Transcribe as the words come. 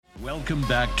Welcome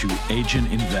back to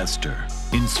Agent Investor,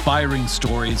 inspiring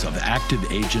stories of active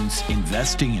agents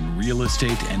investing in real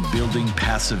estate and building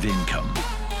passive income.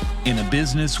 In a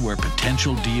business where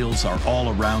potential deals are all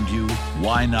around you,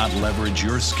 why not leverage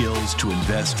your skills to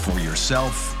invest for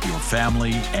yourself, your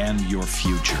family, and your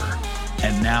future?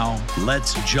 And now,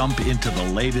 let's jump into the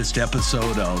latest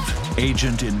episode of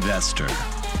Agent Investor.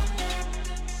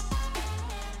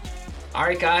 All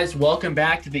right, guys, welcome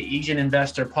back to the Agent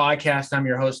Investor Podcast. I'm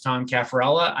your host, Tom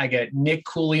Caffarella. I got Nick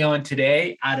Cooley on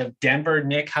today out of Denver.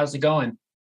 Nick, how's it going?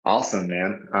 Awesome,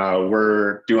 man.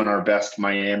 We're doing our best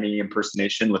Miami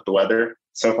impersonation with the weather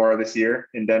so far this year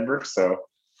in Denver. So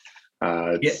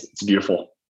it's beautiful.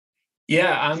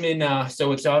 Yeah, I'm in.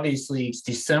 So it's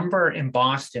December in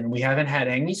Boston. We haven't had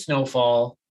any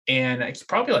snowfall, and it's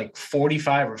probably like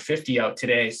 45 or 50 out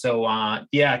today. So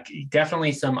yeah,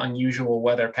 definitely some unusual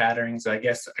weather patterns, I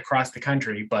guess, across the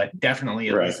country, but definitely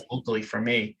at least locally for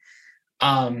me.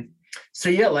 So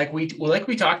yeah, like we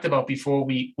talked about before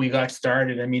we got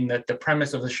started. I mean, that the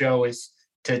premise of the show is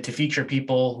to feature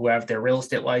people who have their real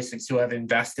estate license, who have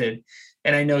invested.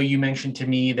 And I know you mentioned to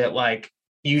me that like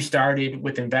you started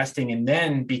with investing and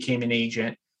then became an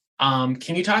agent.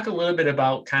 Can you talk a little bit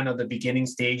about kind of the beginning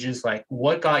stages, like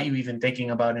what got you even thinking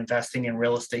about investing in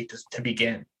real estate to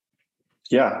begin?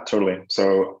 Yeah, totally.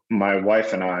 So my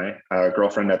wife and I,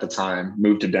 girlfriend at the time,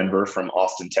 moved to Denver from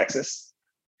Austin, Texas.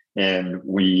 And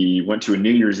we went to a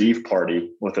New Year's Eve party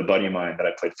with a buddy of mine that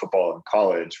I played football in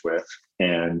college with.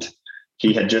 And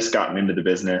he had just gotten into the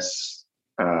business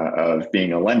of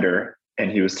being a lender. And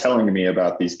he was telling me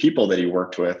about these people that he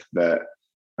worked with that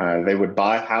they would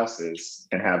buy houses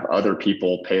and have other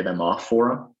people pay them off for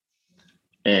them.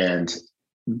 And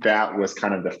that was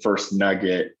kind of the first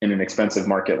nugget in an expensive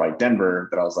market like Denver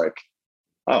that I was like,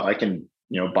 oh, I can,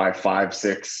 buy 5,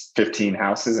 6, 15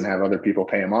 houses and have other people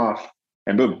pay them off.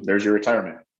 And boom, there's your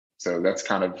retirement. So that's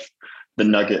kind of the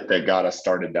nugget that got us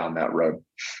started down that road.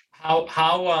 How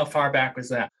far back was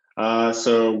that?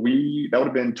 So that would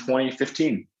have been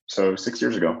 2015. So 6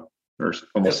 years ago, or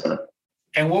almost 7.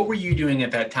 And what were you doing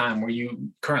at that time? Were you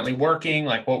currently working?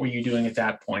 Like, what were you doing at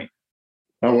that point?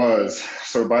 I was.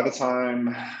 So by the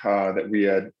time that we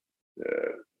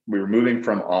were moving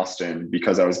from Austin,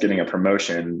 because I was getting a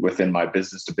promotion within my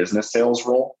business to business sales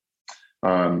role.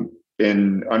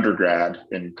 In undergrad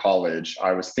in college,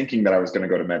 I was thinking that I was going to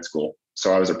go to med school.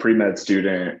 So I was a pre-med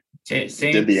student.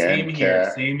 Same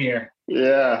here.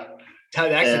 Yeah.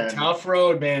 That's a tough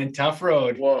road, man. Tough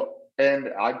road. Well, and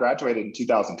I graduated in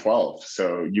 2012.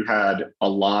 So you had a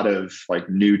lot of like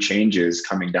new changes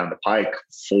coming down the pike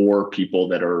for people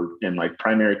that are in like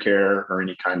primary care or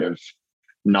any kind of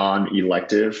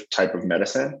non-elective type of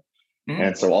medicine. Mm-hmm.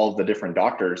 And so all of the different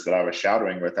doctors that I was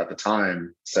shadowing with at the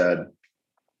time said,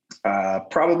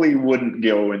 probably wouldn't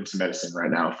go into medicine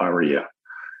right now if I were you.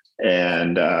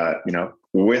 And,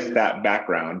 with that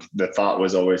background, the thought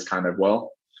was always kind of,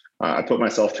 I put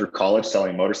myself through college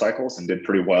selling motorcycles and did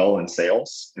pretty well in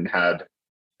sales and had,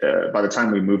 by the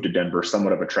time we moved to Denver,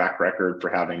 somewhat of a track record for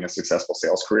having a successful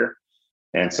sales career.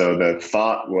 And so the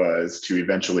thought was to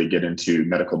eventually get into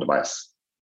medical device.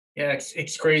 Yeah,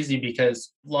 it's crazy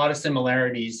because a lot of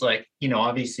similarities, like,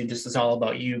 obviously this is all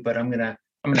about you, but I'm gonna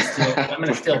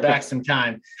steal back some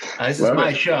time. This is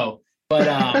my show,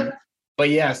 but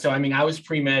yeah. So I mean, I was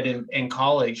pre-med in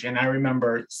college, and I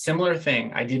remember similar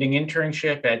thing. I did an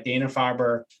internship at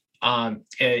Dana-Farber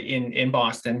in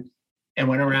Boston, and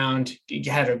went around.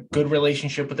 Had a good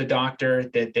relationship with a doctor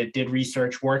that did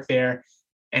research work there,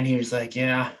 and he was like,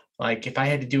 "Yeah, like if I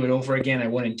had to do it over again, I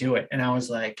wouldn't do it." And I was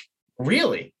like,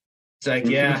 "Really?" It's like,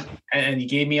 "Yeah," and he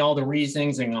gave me all the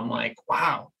reasons, and I'm like,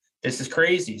 "Wow, this is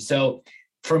crazy." So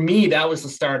for me, that was the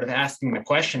start of asking the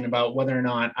question about whether or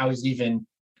not I was even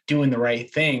doing the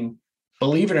right thing.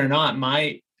 Believe it or not,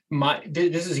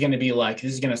 this is going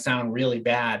to sound really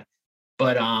bad,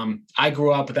 but I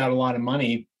grew up without a lot of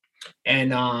money,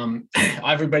 and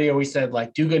everybody always said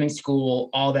like, do good in school,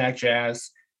 all that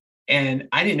jazz. And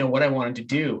I didn't know what I wanted to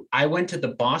do. I went to the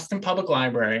Boston Public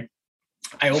Library.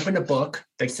 I opened a book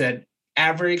that said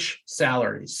average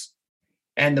salaries.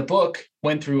 And the book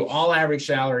went through all average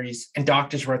salaries, and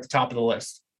doctors were at the top of the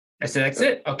list. I said, that's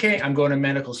it. Okay, I'm going to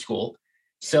medical school.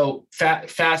 So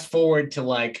fast forward to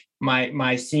like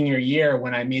my senior year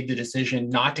when I made the decision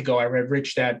not to go. I read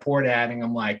Rich Dad, Poor Dad, and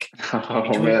I'm like,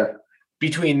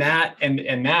 between that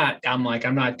and that, I'm like,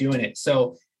 I'm not doing it.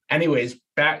 So anyways,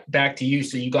 back to you.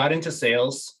 So you got into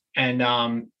sales, and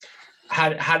how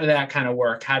did that kind of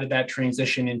work? How did that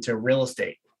transition into real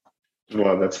estate?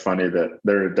 Well, that's funny that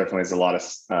there definitely is a lot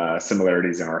of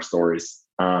similarities in our stories.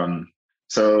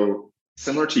 So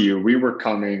similar to you, we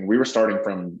were starting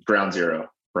from ground zero,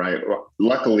 right?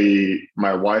 Luckily,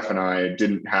 my wife and I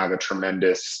didn't have a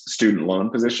tremendous student loan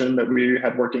position that we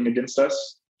had working against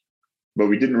us, but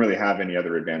we didn't really have any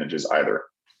other advantages either.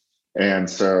 And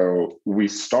so we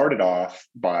started off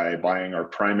by buying our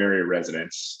primary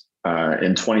residence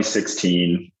in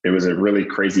 2016. It was a really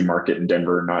crazy market in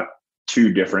Denver, not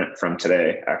too different from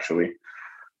today, actually.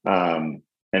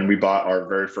 And we bought our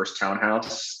very first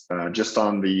townhouse just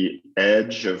on the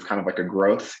edge of kind of like a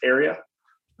growth area.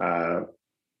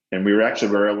 And we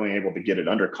were only able to get it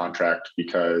under contract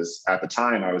because at the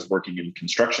time I was working in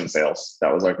construction sales.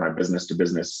 That was like my business to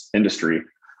business industry.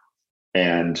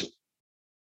 And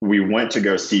we went to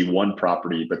go see one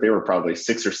property, but they were probably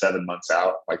 6 or 7 months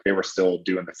out. Like they were still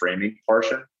doing the framing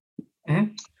portion.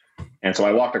 Mm-hmm. And so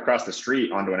I walked across the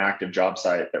street onto an active job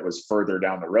site that was further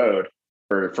down the road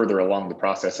or further along the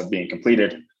process of being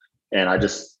completed. And I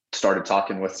just started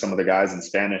talking with some of the guys in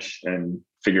Spanish and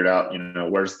figured out,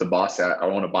 where's the boss at? I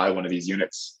want to buy one of these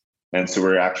units. And so we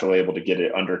were actually able to get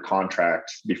it under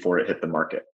contract before it hit the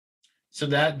market. So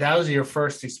that was your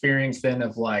first experience then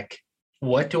of like,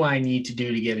 what do I need to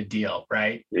do to get a deal,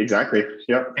 right? Exactly.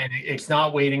 Yep. And it's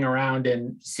not waiting around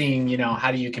and seeing,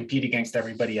 how do you compete against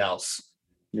everybody else?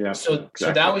 Yeah. So exactly.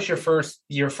 So that was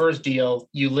your first deal.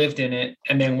 You lived in it,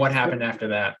 and then what happened after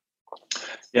that?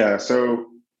 Yeah. So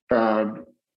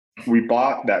we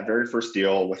bought that very first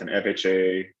deal with an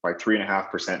FHA, like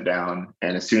 3.5% down,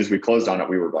 and as soon as we closed on it,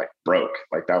 we were like broke.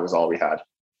 Like that was all we had.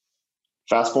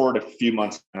 Fast forward a few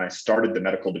months, and I started the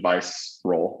medical device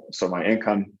role. So my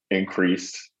income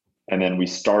increased, and then we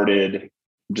started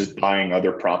just buying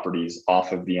other properties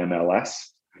off of the MLS.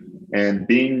 And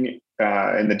being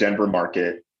in the Denver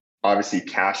market, obviously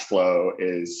cash flow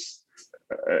is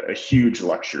a huge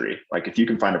luxury. Like if you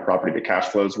can find a property that cash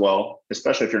flows well,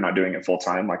 especially if you're not doing it full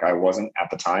time, like I wasn't at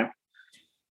the time,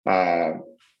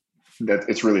 that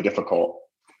it's really difficult.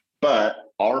 But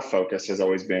our focus has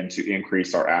always been to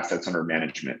increase our assets under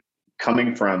management,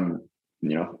 coming from,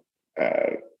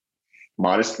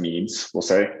 modest means, we'll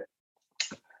say,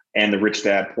 and the rich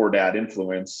dad, poor dad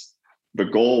influence. The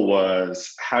goal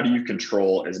was, how do you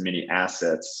control as many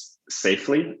assets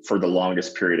safely for the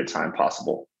longest period of time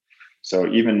possible? So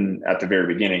even at the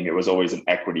very beginning, it was always an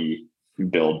equity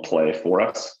build play for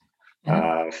us.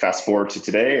 Fast forward to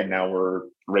today, and now we're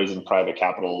raising private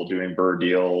capital, doing BRRRR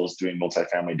deals, doing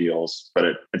multifamily deals. But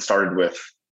it started with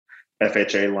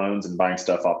FHA loans and buying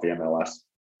stuff off the MLS.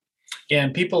 Yeah,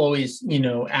 and people always,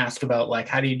 ask about like,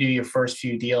 how do you do your first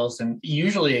few deals? And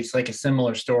usually it's like a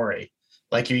similar story.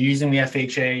 Like you're using the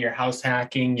FHA, you're house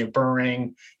hacking, you're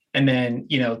BRRRRing, and then,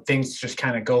 things just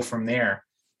kind of go from there.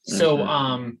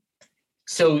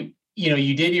 So,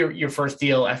 you did your first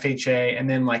deal, FHA, and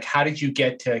then like, how did you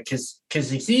get to, because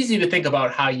it's easy to think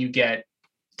about how you get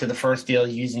to the first deal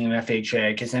using an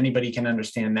FHA, because anybody can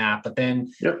understand that. But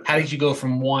then How did you go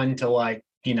from one to like,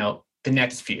 the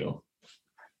next few?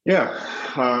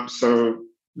 Yeah. So,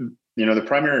 the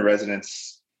primary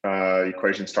residence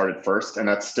equation started first. And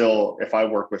that's still, if I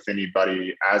work with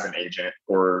anybody as an agent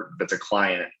or that's a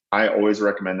client, I always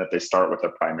recommend that they start with a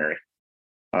primary.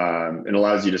 It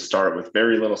allows you to start with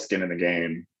very little skin in the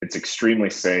game. It's extremely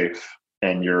safe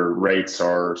and your rates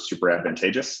are super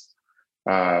advantageous.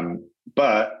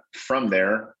 But from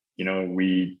there,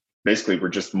 we basically were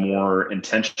just more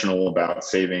intentional about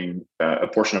saving a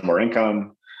portion of our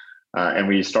income. And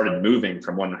we started moving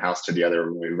from one house to the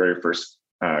other when we very first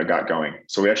got going.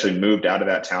 So we actually moved out of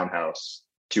that townhouse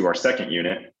to our second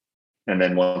unit. And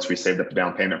then once we saved up the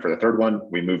down payment for the third one,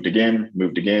 we moved again,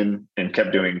 and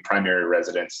kept doing primary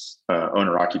residence,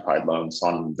 owner-occupied loans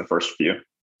on the first few.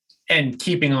 And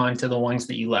keeping on to the ones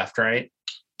that you left, right?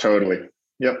 Totally.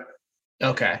 Yep.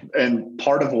 Okay. And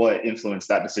part of what influenced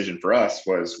that decision for us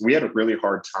was we had a really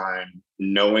hard time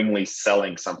knowingly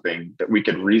selling something that we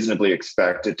could reasonably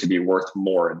expect it to be worth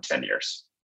more in 10 years.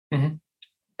 Mm-hmm.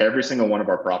 Every single one of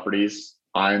our properties,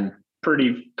 I'm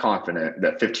pretty confident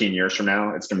that 15 years from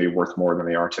now, it's going to be worth more than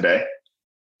they are today.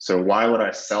 So why would I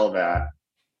sell that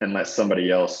and let somebody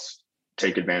else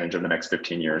take advantage of the next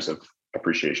 15 years of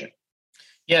appreciation?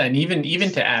 Yeah. And even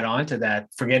to add on to that,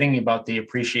 forgetting about the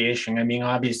appreciation, I mean,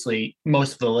 obviously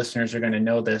most of the listeners are going to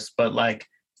know this, but like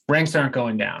rents aren't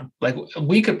going down. Like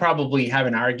we could probably have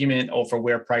an argument over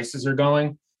where prices are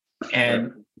going,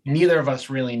 and neither of us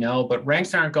really know, but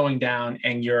rents aren't going down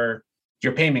and your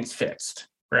payment's fixed.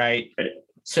 Right.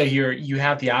 So you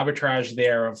have the arbitrage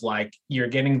there of like, you're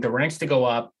getting the rents to go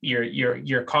up,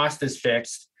 your cost is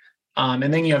fixed.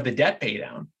 And then you have the debt pay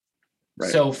down. Right.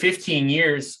 So 15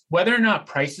 years, whether or not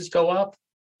prices go up,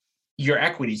 your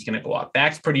equity is going to go up.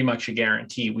 That's pretty much a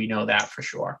guarantee. We know that for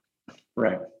sure.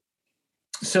 Right.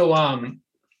 So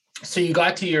you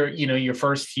got to your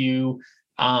first few,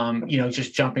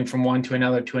 just jumping from one to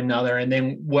another. And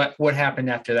then what happened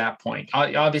after that point?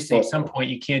 Obviously, at some point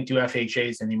you can't do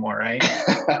FHAs anymore, right?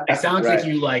 It sounds right. like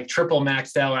you like triple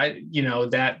maxed out,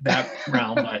 that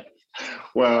realm, but.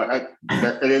 Well,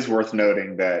 it is worth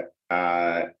noting that,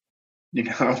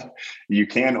 you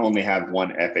can only have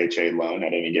one FHA loan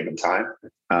at any given time.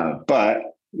 But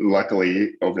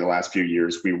luckily, over the last few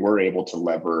years, we were able to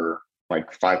lever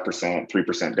like 5%,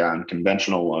 3% down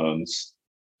conventional loans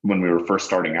when we were first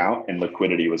starting out, and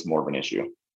liquidity was more of an issue.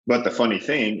 But the funny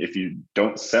thing, if you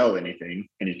don't sell anything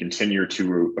and you continue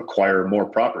to acquire more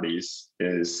properties,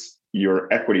 is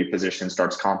your equity position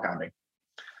starts compounding.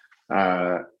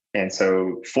 And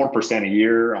so 4% a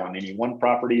year on any one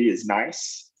property is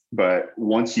nice. But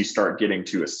once you start getting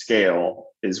to a scale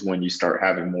is when you start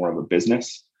having more of a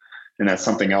business. And that's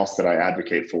something else that I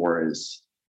advocate for is,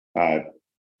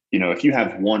 if you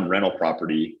have one rental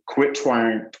property, quit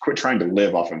trying to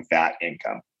live off of that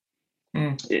income.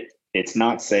 It's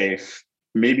not safe.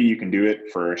 Maybe you can do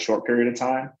it for a short period of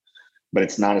time, but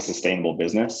it's not a sustainable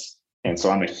business. And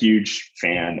so I'm a huge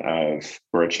fan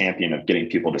or a champion of getting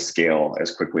people to scale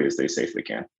as quickly as they safely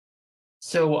can.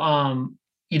 So,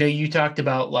 you talked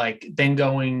about like then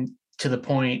going to the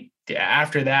point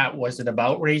after that. Was it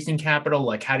about raising capital?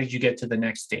 Like, how did you get to the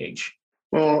next stage?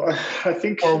 Well, I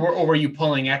think, or were you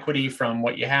pulling equity from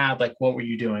what you had? Like, what were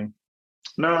you doing?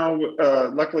 No,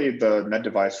 luckily the med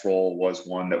device role was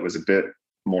one that was a bit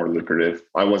more lucrative.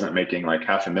 I wasn't making like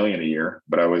 $500,000 a year,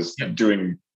 but I was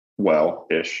doing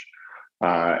well-ish.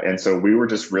 And so we were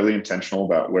just really intentional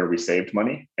about where we saved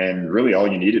money. And really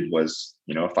all you needed was,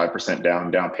 a 5%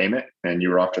 down payment, and you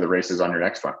were off to the races on your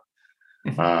next one.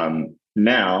 Mm-hmm.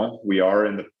 Now we are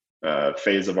in the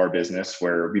phase of our business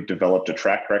where we've developed a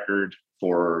track record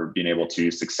for being able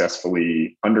to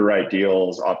successfully underwrite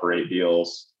deals, operate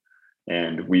deals.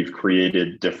 And we've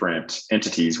created different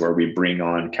entities where we bring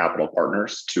on capital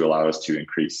partners to allow us to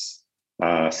increase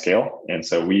scale. And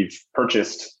so we've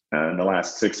purchased in the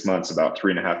last 6 months about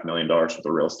 $3.5 million worth of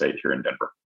real estate here in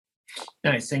Denver.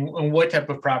 Nice. And what type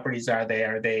of properties are they?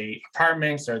 Are they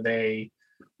apartments? Are they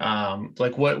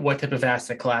like what type of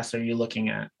asset class are you looking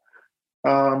at?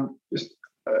 A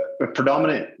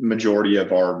predominant majority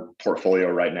of our portfolio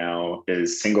right now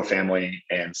is single family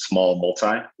and small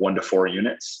multi, 1 to 4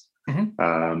 units.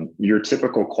 Mm-hmm. Your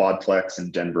typical quadplex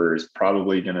in Denver is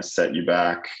probably going to set you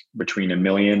back between $1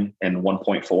 million and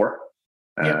 1.4.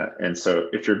 And so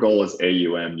if your goal is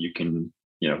AUM, you can,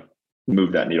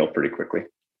 move that needle pretty quickly.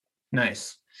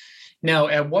 Nice. Now,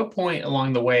 at what point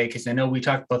along the way, because I know we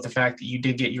talked about the fact that you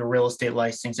did get your real estate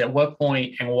license, at what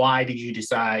point and why did you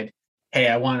decide, hey,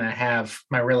 I want to have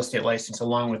my real estate license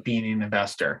along with being an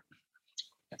investor?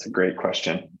 That's a great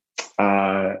question.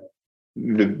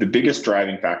 The biggest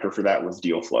driving factor for that was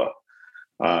deal flow.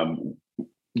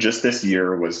 Just this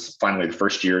year was finally the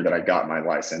first year that I got my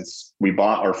license. We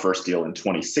bought our first deal in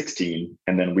 2016,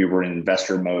 and then we were in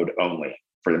investor mode only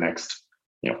for the next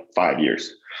 5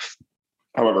 years.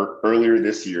 However, earlier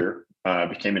this year,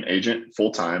 became an agent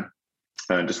full-time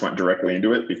and just went directly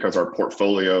into it because our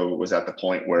portfolio was at the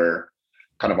point where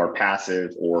kind of our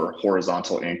passive or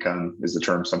horizontal income is the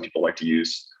term some people like to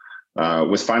use,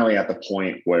 was finally at the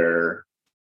point where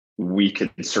we could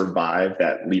survive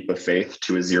that leap of faith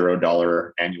to a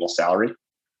 $0 annual salary.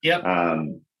 Yep.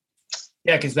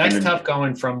 Because that's tough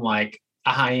going from like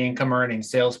a high income earning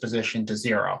sales position to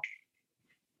zero.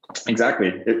 Exactly.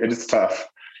 It is tough.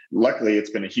 Luckily, it's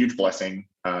been a huge blessing.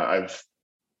 I've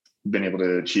been able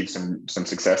to achieve some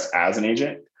success as an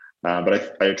agent,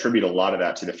 but I attribute a lot of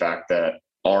that to the fact that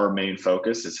our main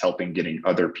focus is helping getting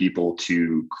other people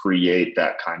to create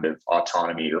that kind of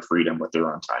autonomy or freedom with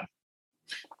their own time.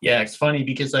 Yeah, it's funny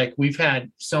because like we've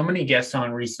had so many guests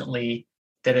on recently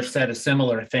that have said a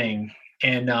similar thing.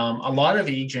 And a lot of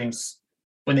agents,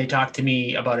 when they talk to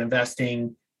me about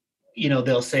investing,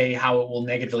 they'll say how it will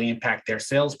negatively impact their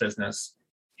sales business.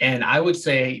 And I would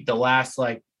say the last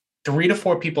like 3 to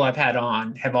 4 people I've had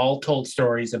on have all told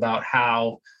stories about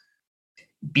how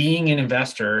being an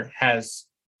investor has,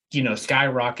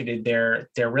 skyrocketed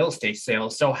their real estate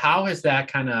sales. So how has that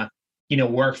kind of,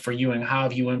 worked for you, and how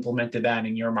have you implemented that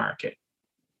in your market?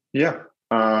 Yeah.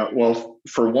 Well,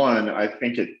 for one, I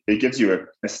think it gives you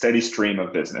a steady stream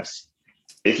of business.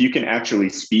 If you can actually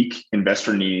speak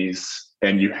investor needs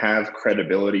and you have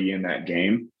credibility in that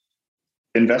game,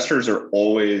 investors are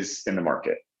always in the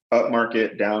market, up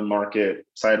market, down market,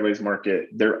 sideways market.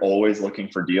 They're always looking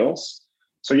for deals.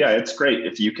 So yeah, it's great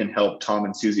if you can help Tom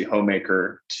and Susie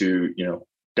Homemaker to,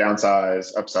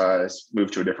 downsize, upsize, move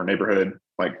to a different neighborhood.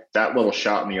 Like that little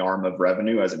shot in the arm of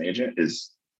revenue as an agent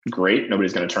is great.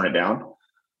 Nobody's going to turn it down.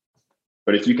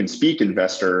 But if you can speak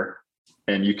investor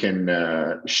and you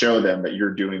can show them that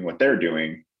you're doing what they're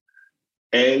doing,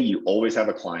 A, you always have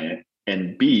a client.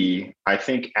 And B, I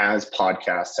think as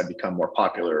podcasts have become more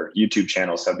popular, YouTube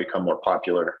channels have become more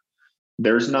popular,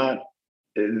 there's not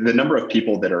the number of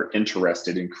people that are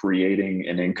interested in creating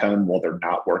an income while they're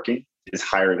not working is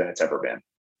higher than it's ever been.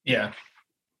 Yeah.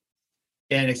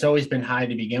 And it's always been high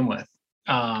to begin with.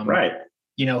 Right.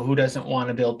 You know, who doesn't want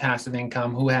to build passive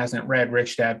income? Who hasn't read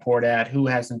Rich Dad Poor Dad? Who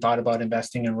hasn't thought about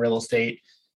investing in real estate?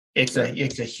 It's a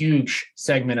huge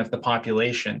segment of the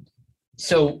population.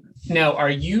 So now, are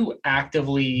you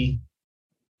actively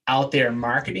out there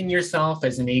marketing yourself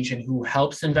as an agent who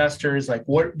helps investors? Like,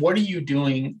 what are you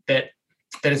doing that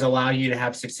has allowed you to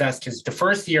have success? Because the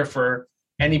first year for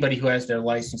anybody who has their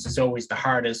license is always the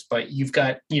hardest, but you've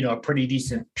got, you know, a pretty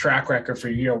decent track record for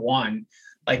year one.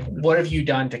 Like, what have you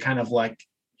done to kind of like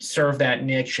serve that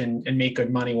niche and make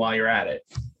good money while you're at it?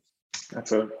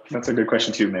 That's a good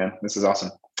question too, man. This is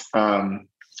awesome.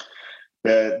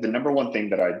 The number one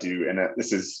thing that I do, and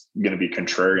this is going to be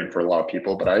contrarian for a lot of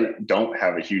people, but I don't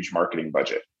have a huge marketing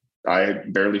budget. I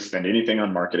barely spend anything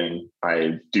on marketing.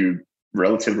 I do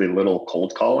relatively little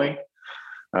cold calling.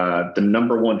 The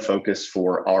number one focus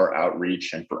for our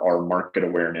outreach and for our market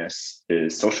awareness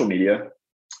is social media,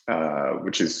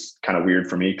 which is kind of weird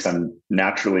for me because I'm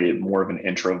naturally more of an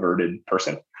introverted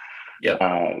person. Yeah.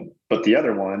 But the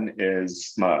other one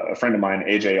is a friend of mine,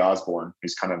 AJ Osborne,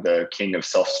 who's kind of the king of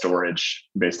self-storage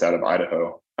based out of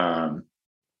Idaho,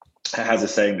 has a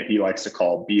saying that he likes to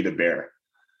call "be the bear."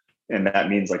 And that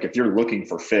means like, if you're looking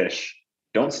for fish,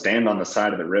 don't stand on the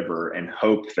side of the river and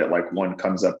hope that like one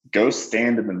comes up. Go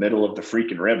stand in the middle of the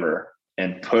freaking river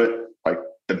and put like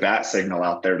the bat signal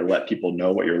out there to let people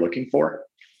know what you're looking for.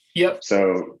 Yep.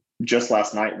 So just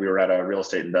last night we were at a real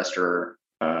estate investor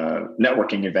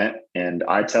networking event, and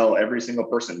I tell every single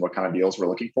person what kind of deals we're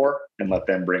looking for and let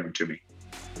them bring them to me.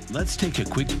 Let's take a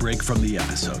quick break from the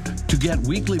episode. To get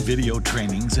weekly video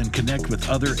trainings and connect with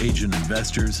other agent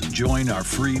investors, join our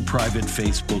free private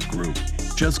Facebook group.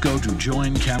 Just go to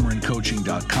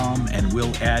joincameroncoaching.com and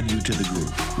we'll add you to the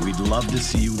group. We'd love to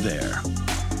see you there.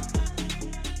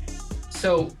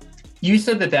 So you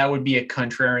said that would be a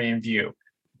contrarian view.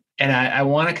 And I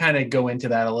want to kind of go into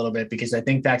that a little bit because I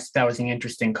think that was an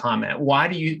interesting comment. Why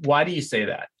do you say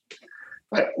that?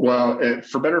 Well,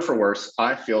 for better or for worse,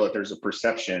 I feel that there's a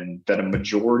perception that a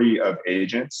majority of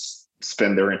agents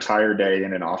spend their entire day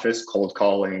in an office cold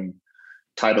calling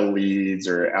title leads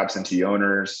or absentee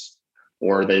owners,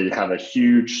 or they have a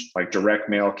huge like direct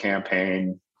mail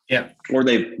campaign. Yeah. Or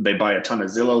they buy a ton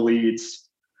of Zillow leads.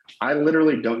 I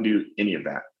literally don't do any of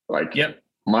that. Like, yep.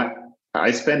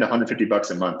 I spend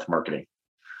 $150 a month marketing,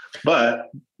 but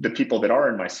the people that are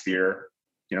in my sphere,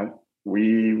 you know,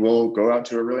 we will go out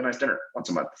to a really nice dinner once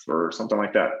a month or something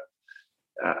like that.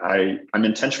 I'm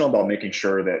intentional about making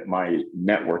sure that my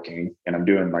networking, and I'm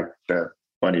doing like the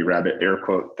bunny rabbit air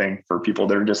quote thing for people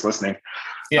that are just listening.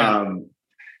 Yeah.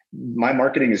 My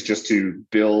marketing is just to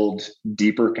build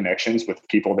deeper connections with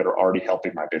people that are already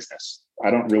helping my business.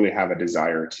 I don't really have a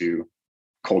desire to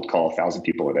cold call 1,000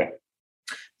 people a day.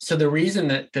 So the reason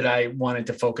that I wanted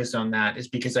to focus on that is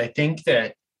because I think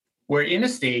that we're in a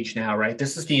stage now, right?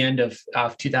 This is the end of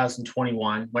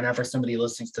 2021, whenever somebody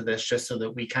listens to this, just so that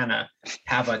we kind of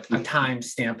have a time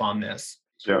stamp on this.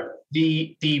 Sure.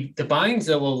 The buying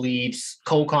Zillow leads,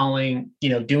 cold calling,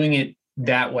 you know, doing it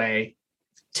that way,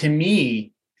 to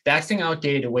me, that's an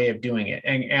outdated way of doing it.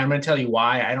 And I'm going to tell you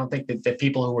why. I don't think that the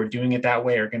people who are doing it that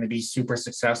way are going to be super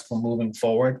successful moving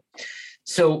forward.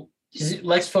 So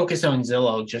let's focus on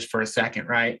Zillow just for a second,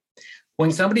 right? When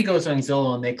somebody goes on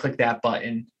Zillow and they click that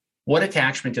button, what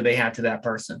attachment do they have to that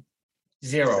person?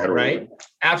 Zero, right?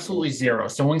 Absolutely zero.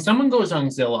 So when someone goes on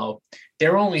Zillow,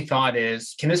 their only thought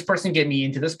is, can this person get me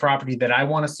into this property that I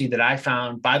want to see, that I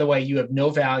found? By the way, you have no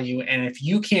value. And if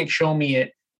you can't show me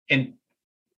it in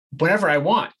whenever I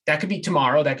want, that could be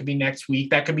tomorrow, that could be next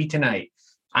week, that could be tonight,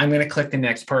 I'm going to click the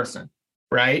next person,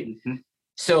 right? Mm-hmm.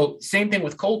 So same thing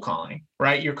with cold calling,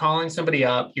 right? You're calling somebody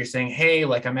up, you're saying, hey,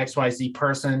 like I'm XYZ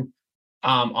person.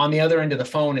 On the other end of the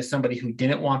phone is somebody who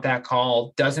didn't want that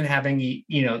call, doesn't have any,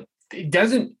 you know,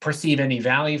 doesn't perceive any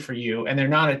value for you, and they're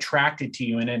not attracted to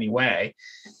you in any way.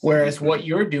 Whereas what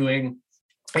you're doing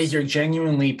is you're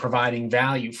genuinely providing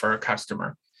value for a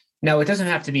customer. Now, it doesn't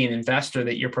have to be an investor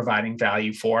that you're providing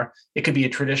value for. It could be a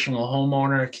traditional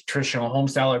homeowner, traditional home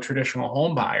seller, traditional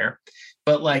home buyer.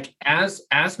 But like as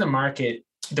the market,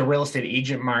 the real estate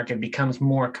agent market becomes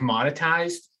more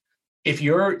commoditized, if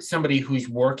you're somebody who's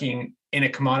working in a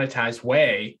commoditized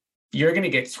way, you're going to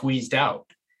get squeezed out.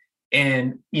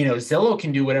 And, you know, Zillow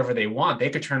can do whatever they want. They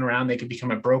could turn around, they could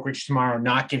become a brokerage tomorrow,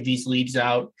 not give these leads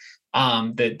out.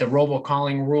 The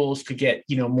robocalling rules could get,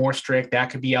 you know, more strict. That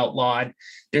could be outlawed.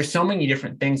 There's so many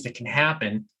different things that can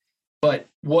happen. But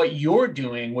what you're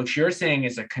doing, what you're saying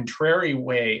is a contrarian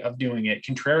way of doing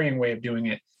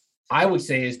it, I would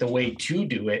say is the way to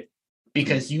do it,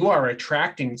 because you are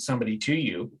attracting somebody to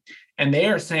you. And they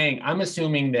are saying, I'm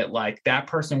assuming that like that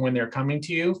person, when they're coming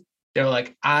to you, they're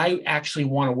like, I actually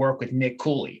want to work with Nick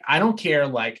Cooley. I don't care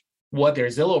like what their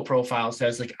Zillow profile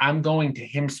says, like I'm going to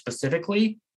him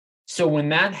specifically. So when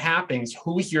that happens,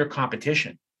 who's your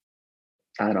competition?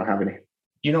 I don't have any.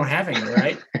 You don't have any,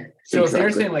 right? So Exactly. If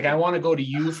they're saying like, I want to go to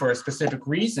you for a specific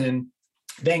reason,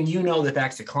 then you know that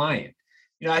that's a client.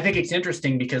 You know, I think it's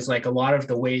interesting because like a lot of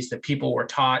the ways that people were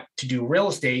taught to do real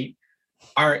estate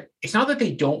it's not that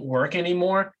they don't work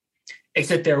anymore. It's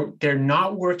that they're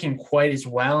not working quite as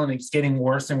well, and it's getting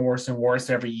worse and worse and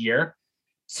worse every year.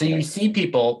 So you see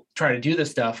people try to do this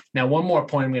stuff. Now, one more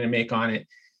point I'm going to make on it.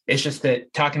 It's just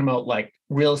that talking about like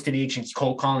real estate agents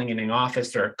cold calling in an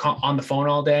office or on the phone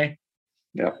all day.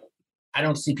 Yeah. I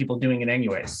don't see people doing it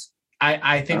anyways.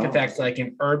 I think that that's like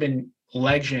an urban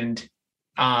legend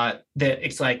that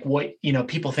it's like what, you know,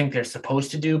 people think they're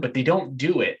supposed to do, but they don't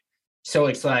do it. So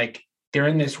it's like they're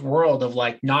in this world of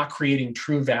like not creating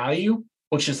true value,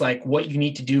 which is like what you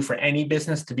need to do for any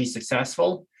business to be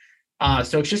successful.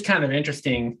 So it's just kind of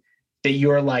interesting that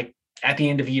you're like at the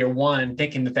end of year one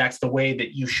thinking that that's the way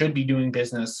that you should be doing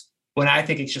business, when I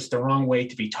think it's just the wrong way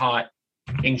to be taught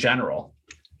in general.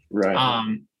 Right.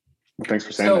 Well, thanks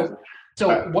for saying that.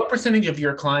 So what percentage of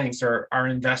your clients are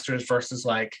investors versus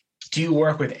like, do you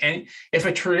work with any, if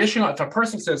a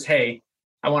person says, hey,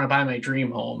 I want to buy my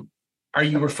dream home, are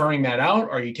you referring that out?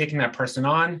 Are you taking that person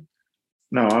on?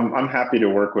 No, I'm happy to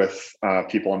work with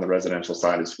people on the residential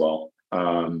side as well.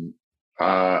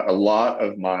 A lot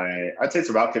of I'd say it's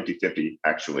about 50-50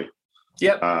 actually.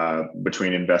 Yep.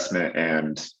 Between investment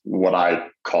and what I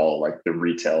call like the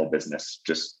retail business,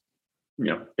 just, you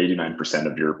know,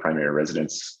 89% of your primary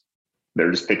residents,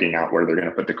 they're just picking out where they're going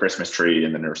to put the Christmas tree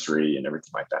in the nursery and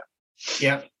everything like that.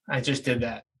 Yeah, I just did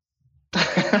that.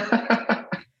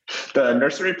 The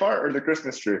nursery part or the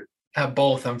Christmas tree?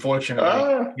 Both,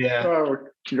 unfortunately. Yeah. Oh,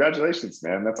 congratulations,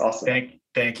 man. That's awesome.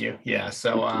 Thank you. Yeah.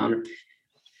 So,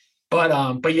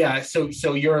 but yeah,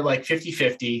 so you're like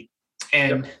 50-50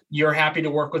 and you're happy to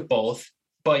work with both,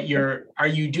 but are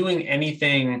you doing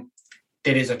anything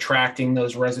that is attracting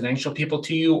those residential people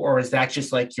to you? Or is that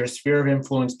just like your sphere of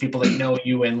influence, people that know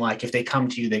you and like, if they come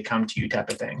to you, they come to you type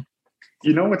of thing?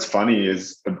 You know, what's funny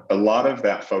is a lot of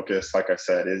that focus, like I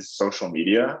said, is social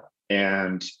media.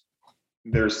 And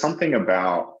there's something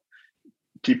about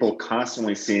people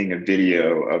constantly seeing a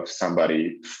video of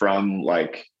somebody from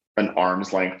like an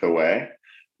arm's length away,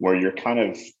 where you're kind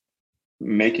of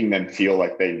making them feel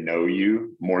like they know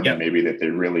you more than maybe that they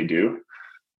really do.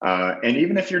 And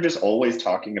even if you're just always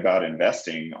talking about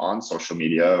investing on social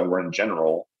media or in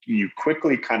general, you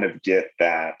quickly kind of get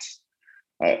that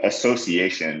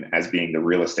association as being the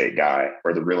real estate guy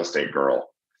or the real estate girl.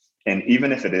 And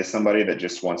even if it is somebody that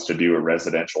just wants to do a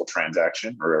residential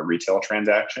transaction or a retail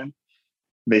transaction,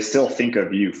 they still think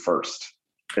of you first,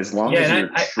 as long as you're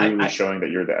truly showing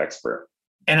that you're the expert.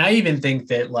 And I even think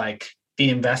that like the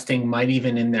investing might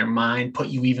even in their mind put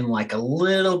you even like a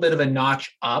little bit of a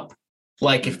notch up.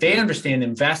 Like if they understand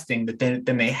investing, but then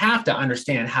they have to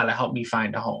understand how to help me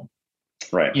find a home.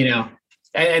 Right. You know,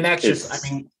 and that's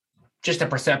just a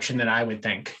perception that I would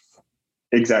think.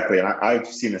 Exactly. And I've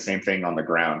seen the same thing on the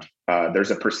ground.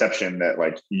 There's a perception that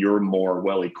like you're more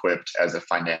well-equipped as a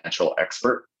financial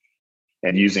expert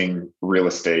and using real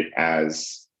estate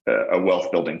as a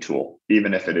wealth building tool,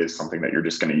 even if it is something that you're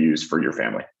just going to use for your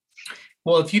family.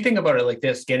 Well, if you think about it like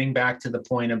this, getting back to the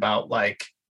point about like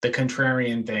the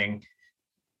contrarian thing,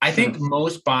 I think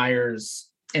most buyers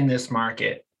in this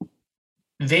market,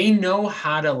 they know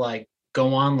how to like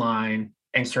go online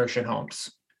and search at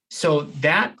homes. So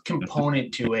that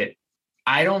component to it,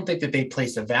 I don't think that they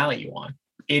place a value on.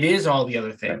 It is all the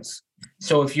other things.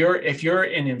 So if you're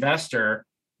an investor,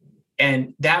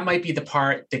 and that might be the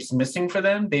part that's missing for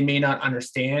them, they may not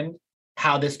understand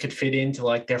how this could fit into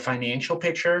like their financial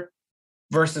picture,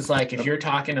 versus like if you're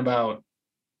talking about,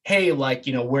 hey, like,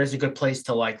 you know, where's a good place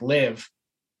to like live?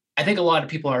 I think a lot of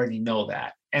people already know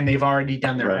that, and they've already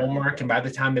done their homework. And by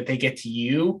the time that they get to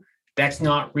you, that's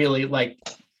not really like,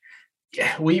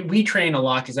 we train a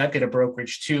lot because I've got a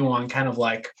brokerage too on kind of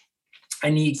like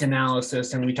a needs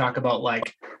analysis, and we talk about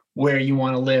like where you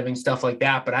want to live and stuff like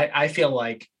that. But I feel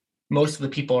like most of the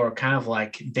people are kind of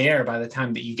like there by the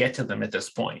time that you get to them at this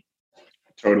point.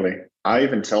 Totally. I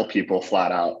even tell people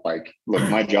flat out, like, look,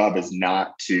 my job is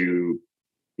not to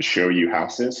show you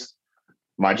houses.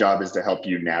 My job is to help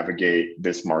you navigate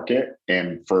this market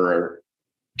and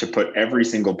to put every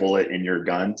single bullet in your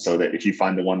gun so that if you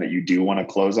find the one that you do want to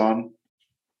close on,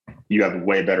 you have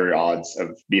way better odds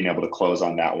of being able to close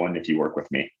on that one if you work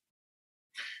with me.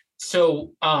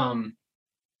 So,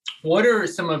 what are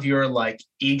some of your like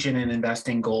agent and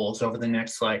investing goals over the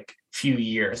next like few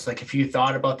years? Like, if you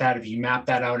thought about that, if you mapped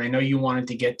that out, I know you wanted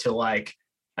to get to like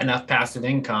enough passive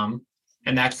income,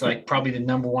 and that's like probably the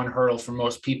number one hurdle for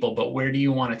most people, but where do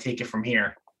you want to take it from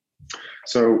here?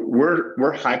 So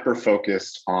we're hyper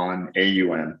focused on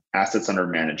AUM, assets under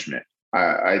management.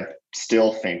 I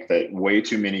still think that way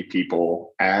too many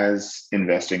people, as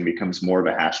investing becomes more of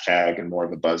a hashtag and more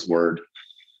of a buzzword,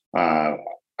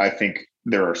 I think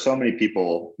there are so many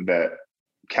people that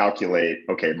calculate,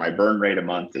 okay, my burn rate a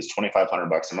month is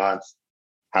 $2,500 a month.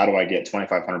 How do I get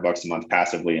 $2,500 a month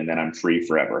passively, and then I'm free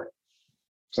forever?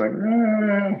 It's like,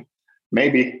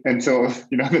 maybe until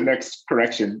the next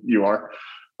correction you are.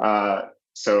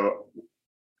 So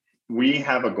we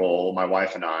have a goal, my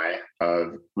wife and I,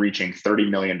 of reaching $30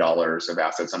 million of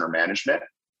assets under management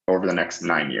over the next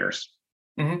 9 years.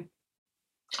 Mm-hmm.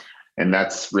 And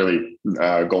that's really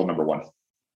goal number one.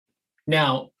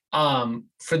 Now,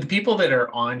 for the people that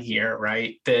are on here,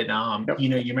 right, that, Yep.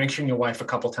 You mentioned your wife a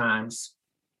couple times.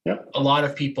 Yep. A lot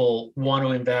of people want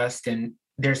to invest and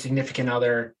their significant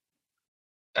other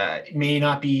may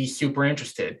not be super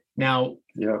interested. Now,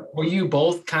 were you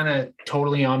both kind of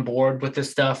totally on board with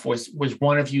this stuff? Was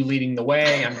one of you leading the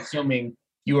way? I'm assuming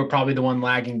you were probably the one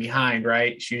lagging behind,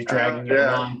 right? She was dragging you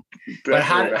along. But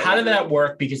how did that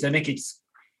work? Because I think it's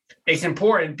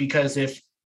important, because if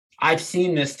I've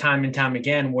seen this time and time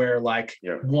again where like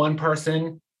one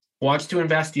person wants to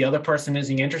invest, the other person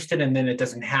isn't interested, and then it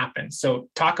doesn't happen. So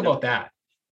talk about that.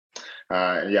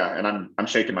 And I'm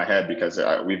shaking my head because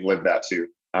we've lived that too.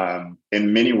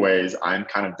 In many ways, I'm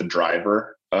kind of the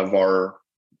driver of our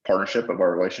partnership, of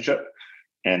our relationship.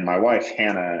 And my wife,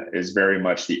 Hannah, is very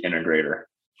much the integrator.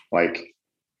 Like,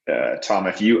 Tom,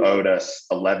 if you owed us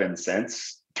 11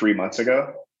 cents 3 months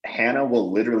ago, Hannah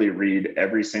will literally read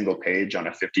every single page on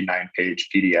a 59-page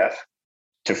PDF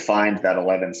to find that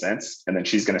 11 cents. And then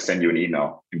she's going to send you an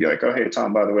email and be like, oh, hey,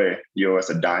 Tom, by the way, you owe us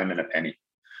a dime and a penny.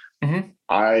 Mm-hmm.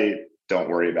 I don't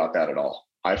worry about that at all.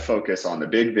 I focus on the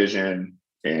big vision.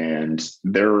 And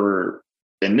there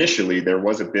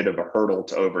was a bit of a hurdle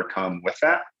to overcome with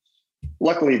that.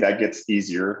 Luckily, that gets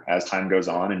easier as time goes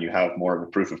on and you have more of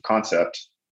a proof of concept.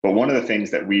 But one of the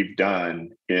things that we've done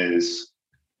is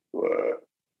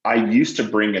I used to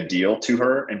bring a deal to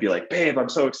her and be like, babe, I'm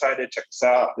so excited. Check this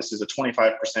out. This is a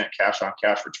 25% cash on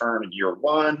cash return in year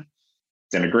one.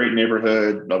 It's in a great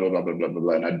neighborhood, blah, blah, blah, blah, blah, blah,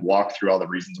 blah. And I'd walk through all the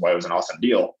reasons why it was an awesome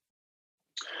deal.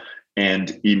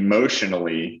 And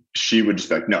emotionally, she would just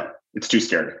be like, no, it's too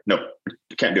scary. No,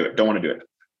 can't do it. Don't want to do it.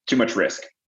 Too much risk.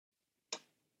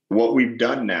 What we've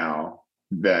done now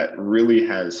that really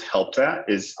has helped that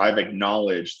is I've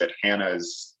acknowledged that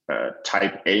Hannah's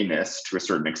type A-ness to a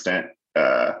certain extent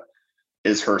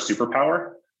is her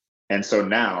superpower. And so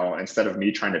now, instead of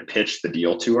me trying to pitch the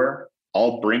deal to her,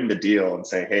 I'll bring the deal and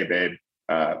say, hey, babe,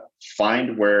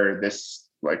 find where this,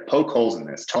 like, poke holes in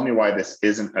this. Tell me why this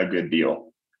isn't a good deal.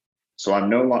 So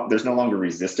there's no longer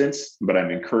resistance, but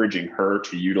I'm encouraging her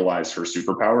to utilize her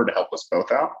superpower to help us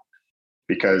both out,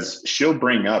 because she'll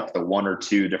bring up the one or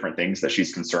two different things that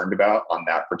she's concerned about on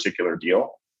that particular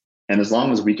deal. And as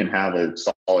long as we can have a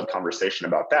solid conversation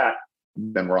about that,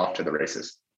 then we're off to the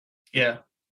races. Yeah.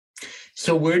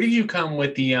 So where do you come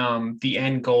with the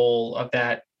end goal of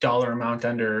that dollar amount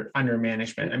under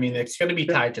management? I mean, it's going to be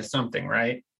tied to something,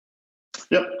 right?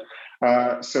 Yep.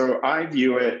 So I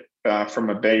view it from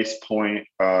a base point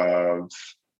of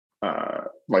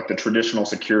like the traditional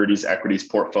securities equities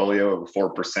portfolio of a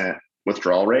 4%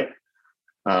 withdrawal rate.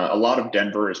 A lot of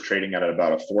Denver is trading at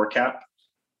about a 4 cap.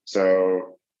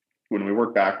 So when we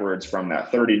work backwards from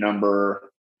that 30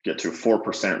 number, get to a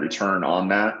 4% return on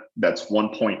that, that's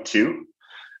 1.2.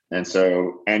 And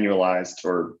so annualized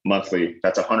or monthly,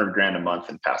 that's $100,000 a month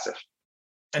in passive.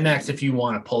 And that's if you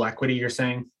want to pull equity, you're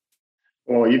saying?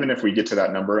 Well, even if we get to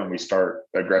that number and we start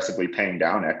aggressively paying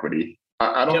down equity,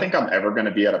 I don't think I'm ever going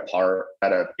to be at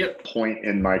a point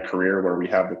in my career where we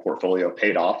have the portfolio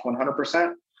paid off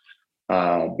 100%.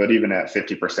 But even at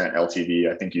 50% LTV,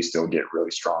 I think you still get really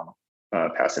strong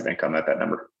passive income at that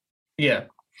number. Yeah.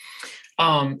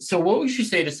 So what would you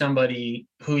say to somebody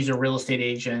who's a real estate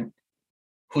agent,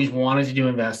 who's wanted to do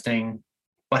investing,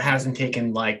 but hasn't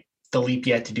taken like the leap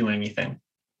yet to do anything?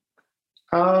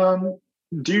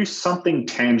 do something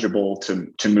tangible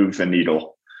to move the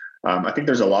needle. I think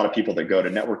there's a lot of people that go to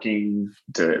networking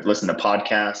to listen to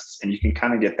podcasts, and you can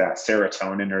kind of get that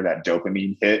serotonin or that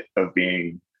dopamine hit of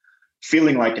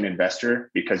feeling like an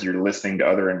investor because you're listening to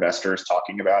other investors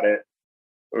talking about it,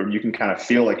 or you can kind of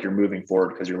feel like you're moving forward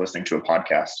because you're listening to a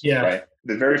podcast. Yeah. Right.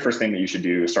 The very first thing that you should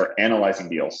do is start analyzing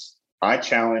deals. I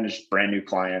challenge brand new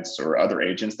clients or other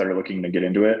agents that are looking to get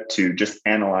into it to just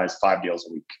analyze 5 deals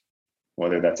a week.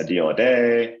 Whether that's a deal a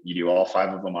day, you do all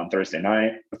 5 of them on Thursday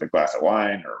night with a glass of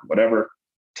wine or whatever,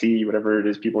 tea, whatever it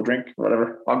is people drink,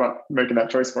 whatever. I'm not making that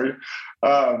choice for you.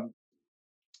 But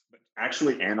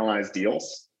actually analyze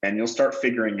deals, and you'll start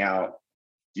figuring out,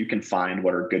 you can find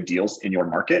what are good deals in your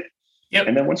market. Yep.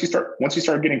 And then once you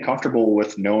start getting comfortable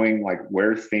with knowing like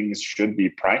where things should be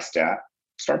priced at,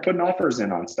 start putting offers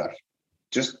in on stuff.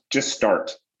 Just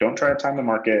start. Don't try to time the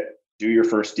market. Do your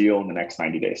first deal in the next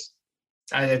 90 days.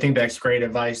 I think that's great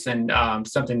advice, and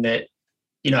something that,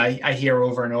 I hear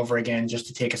over and over again, just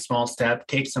to take a small step,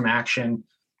 take some action.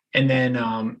 And then,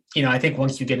 I think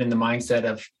once you get in the mindset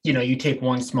of, you take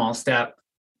one small step,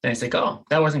 then it's like, oh,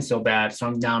 that wasn't so bad. So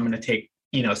now I'm going to take,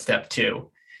 step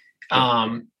 2.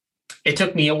 It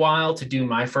took me a while to do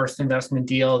my first investment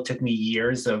deal. It took me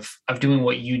years of doing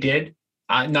what you did.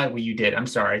 Not what you did, I'm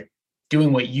sorry.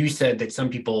 Doing what you said that some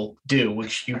people do,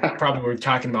 which you probably were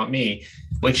talking about me,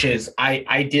 which is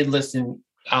I did listen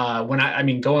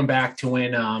going back to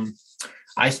when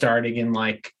I started in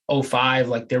like 2005,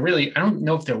 like I don't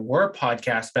know if there were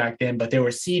podcasts back then, but there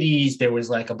were CDs, there was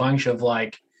like a bunch of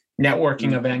like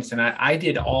networking events, and I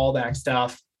did all that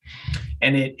stuff.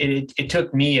 And it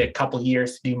took me a couple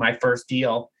years to do my first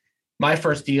deal. My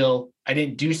first deal, I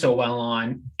didn't do so well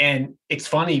on. And it's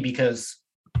funny because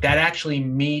that actually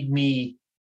made me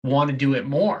want to do it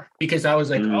more, because I was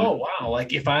like, oh, wow,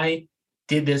 like if I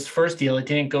did this first deal, it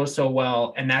didn't go so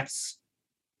well, and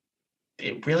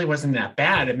it really wasn't that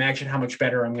bad. Imagine how much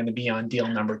better I'm going to be on deal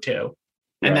number 2.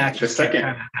 And that's just kind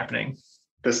of happening.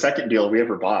 The second deal we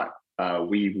ever bought,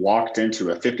 we walked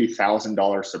into a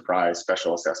 $50,000 surprise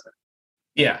special assessment.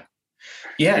 Yeah.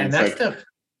 Yeah. And that's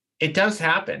it does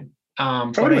happen.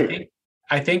 Totally.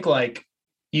 But I think like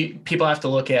people have to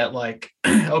look at like,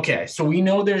 okay, so we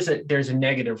know there's a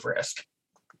negative risk,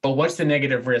 but what's the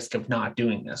negative risk of not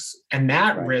doing this? And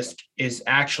that risk is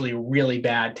actually really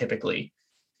bad typically.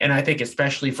 And I think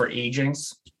especially for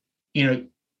agents,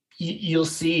 you'll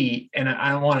see, and I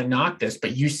don't want to knock this,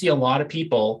 but you see a lot of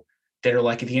people that are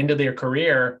like at the end of their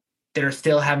career that are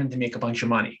still having to make a bunch of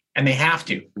money, and they have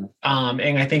to.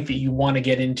 And I think that you want to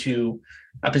get into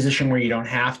a position where you don't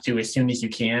have to as soon as you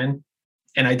can.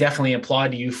 And I definitely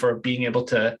applaud you for being able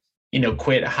to,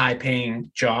 quit a high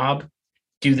paying job,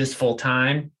 do this full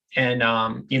time, and,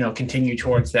 continue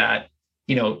towards that,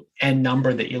 end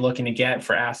number that you're looking to get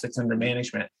for assets under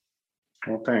management.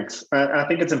 Well, thanks. I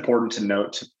think it's important to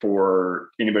note for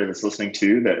anybody that's listening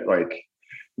too, that like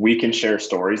we can share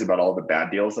stories about all the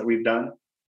bad deals that we've done,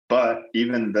 but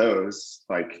even those,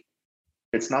 like,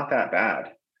 it's not that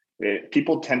bad.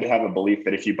 People tend to have a belief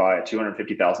that if you buy a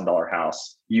 $250,000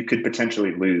 house, you could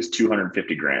potentially lose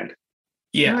 $250,000.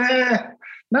 Yeah.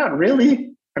 Not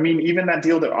really. I mean, even that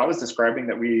deal that I was describing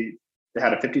that we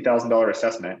had a $50,000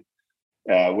 assessment,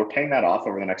 we're paying that off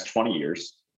over the next 20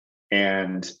 years.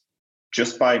 And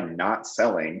just by not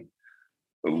selling,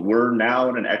 we're now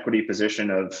in an equity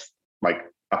position of like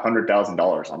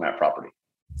 $100,000 on that property.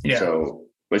 Yeah. So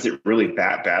was it really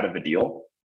that bad of a deal?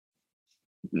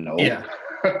 No. Yeah.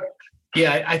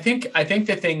 Yeah. I think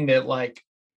the thing that like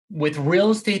with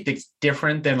real estate that's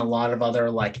different than a lot of other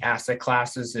like asset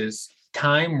classes is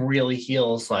time really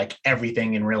heals like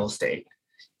everything in real estate.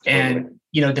 Totally.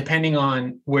 And, depending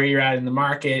on where you're at in the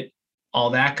market,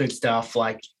 all that good stuff,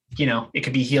 like, it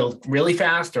could be healed really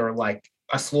fast or like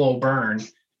a slow burn.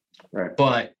 Right.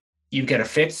 But you've got a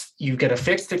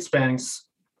fixed expense,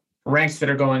 rents that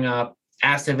are going up,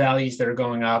 asset values that are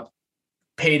going up,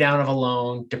 pay down of a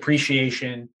loan,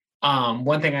 depreciation.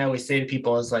 One thing I always say to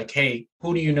people is like, hey,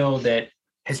 who do you know that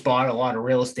has bought a lot of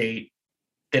real estate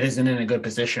that isn't in a good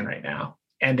position right now?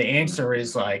 And the answer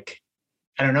is like,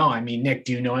 I don't know. I mean, Nick,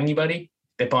 do you know anybody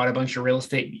that bought a bunch of real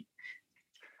estate?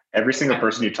 Every single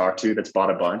person you talk to that's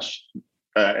bought a bunch,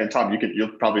 and Tom,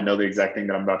 you'll probably know the exact thing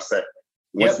that I'm about to say.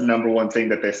 What's the number one thing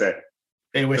that they say?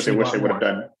 They wish they would have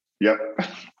done. Yep.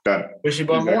 Done. Wish you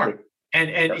bought more.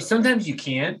 And sometimes you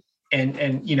can't.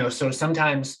 And so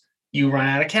sometimes you run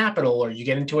out of capital or you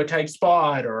get into a tight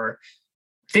spot or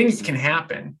things can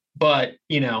happen. But,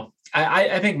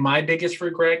 I think my biggest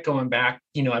regret going back,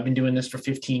 I've been doing this for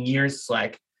 15 years. It's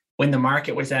like when the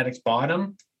market was at its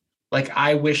bottom, like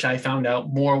I wish I found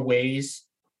out more ways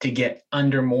to get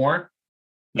under more.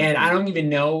 And I don't even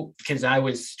know, because I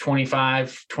was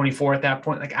 25, 24 at that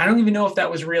point. Like, I don't even know if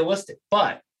that was realistic,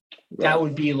 but that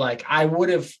would be like, I would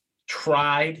have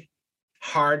tried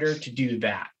harder to do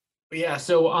that. But yeah.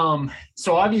 So,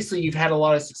 so obviously you've had a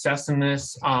lot of success in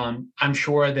this. I'm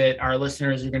sure that our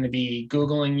listeners are going to be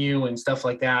Googling you and stuff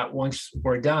like that once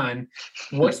we're done.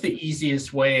 What's the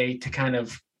easiest way to kind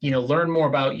of, learn more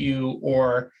about you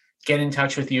or get in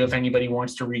touch with you if anybody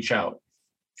wants to reach out?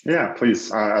 Yeah,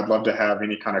 please. I'd love to have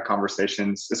any kind of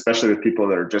conversations, especially with people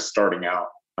that are just starting out.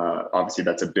 Obviously,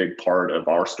 that's a big part of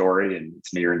our story, and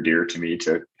it's near and dear to me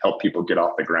to help people get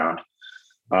off the ground.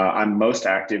 I'm most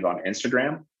active on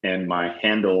Instagram, and my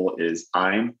handle is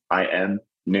I am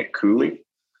Nick Cooley.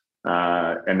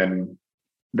 And then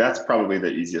that's probably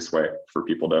the easiest way for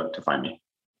people to find me.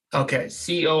 Okay,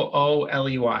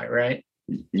 Cooley, right?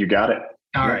 You got it.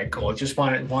 All right, cool. Just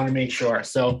want to make sure.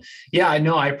 So yeah, I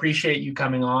know. I appreciate you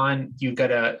coming on. You've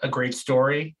got a great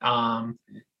story.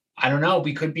 I don't know.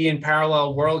 We could be in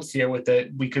parallel worlds here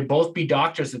we could both be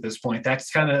doctors at this point. That's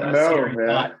kind of a scary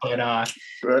thought, but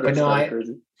no,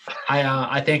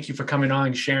 I thank you for coming on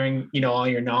and sharing, all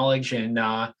your knowledge, and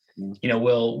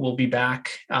we'll be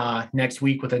back next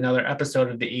week with another episode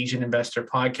of the Agent Investor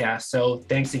Podcast. So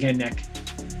thanks again, Nick.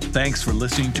 Thanks for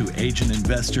listening to Agent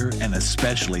Investor, and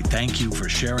especially thank you for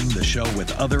sharing the show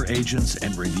with other agents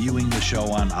and reviewing the show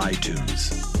on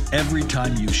iTunes. Every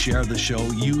time you share the show,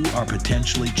 you are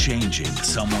potentially changing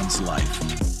someone's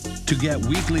life. To get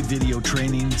weekly video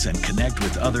trainings and connect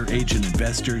with other agent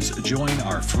investors, join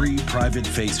our free private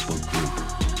Facebook group.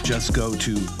 Just go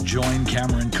to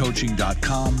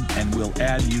joincameroncoaching.com and we'll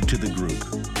add you to the group.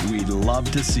 We'd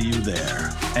love to see you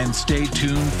there. And stay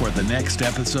tuned for the next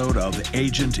episode of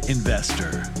Agent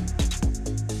Investor.